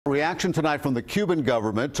Reaction tonight from the Cuban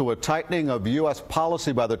government to a tightening of U.S.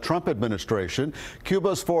 policy by the Trump administration.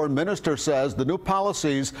 Cuba's foreign minister says the new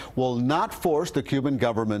policies will not force the Cuban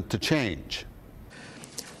government to change.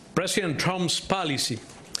 President Trump's policy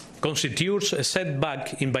constitutes a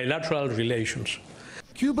setback in bilateral relations.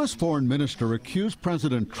 Cuba's foreign minister accused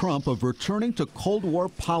President Trump of returning to Cold War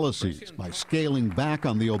policies by scaling back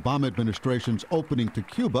on the Obama administration's opening to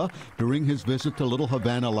Cuba during his visit to Little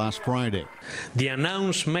Havana last Friday. The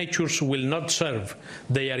announced measures will not serve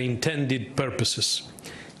their intended purposes.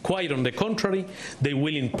 Quite on the contrary, they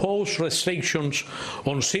will impose restrictions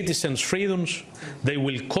on citizens' freedoms, they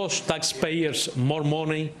will cost taxpayers more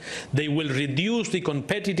money, they will reduce the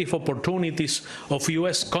competitive opportunities of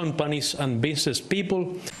U.S. companies and business people.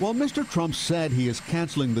 While Mr. Trump said he is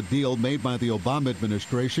canceling the deal made by the Obama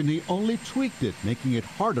administration, he only tweaked it, making it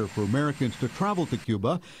harder for Americans to travel to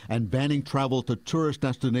Cuba and banning travel to tourist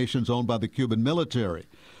destinations owned by the Cuban military.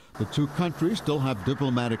 The two countries still have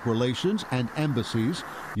diplomatic relations and embassies.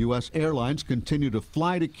 U.S. airlines continue to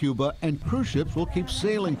fly to Cuba, and cruise ships will keep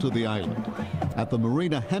sailing to the island. At the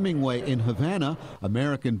Marina Hemingway in Havana,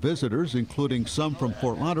 American visitors, including some from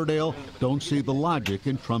Fort Lauderdale, don't see the logic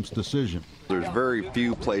in Trump's decision. There's very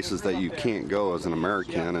few places that you can't go as an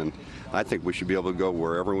American, and I think we should be able to go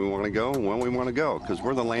wherever we want to go and when we want to go, because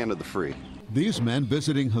we're the land of the free. These men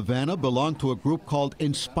visiting Havana belong to a group called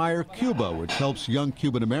Inspire Cuba, which helps young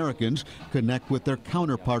Cuban Americans connect with their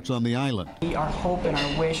counterparts on the island. Our hope and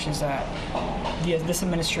our wish is that this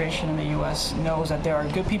administration in the U.S. knows that there are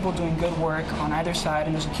good people doing good work on either side,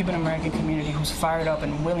 and there's a Cuban American community who's fired up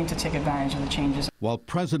and willing to take advantage of the changes. While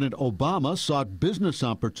President Obama sought business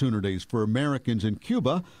opportunities for Americans in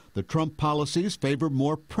Cuba, the Trump policies favor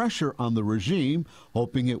more pressure on the regime,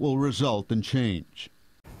 hoping it will result in change.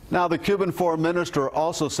 Now, the Cuban foreign minister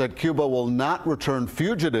also said Cuba will not return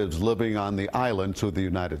fugitives living on the island to the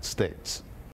United States.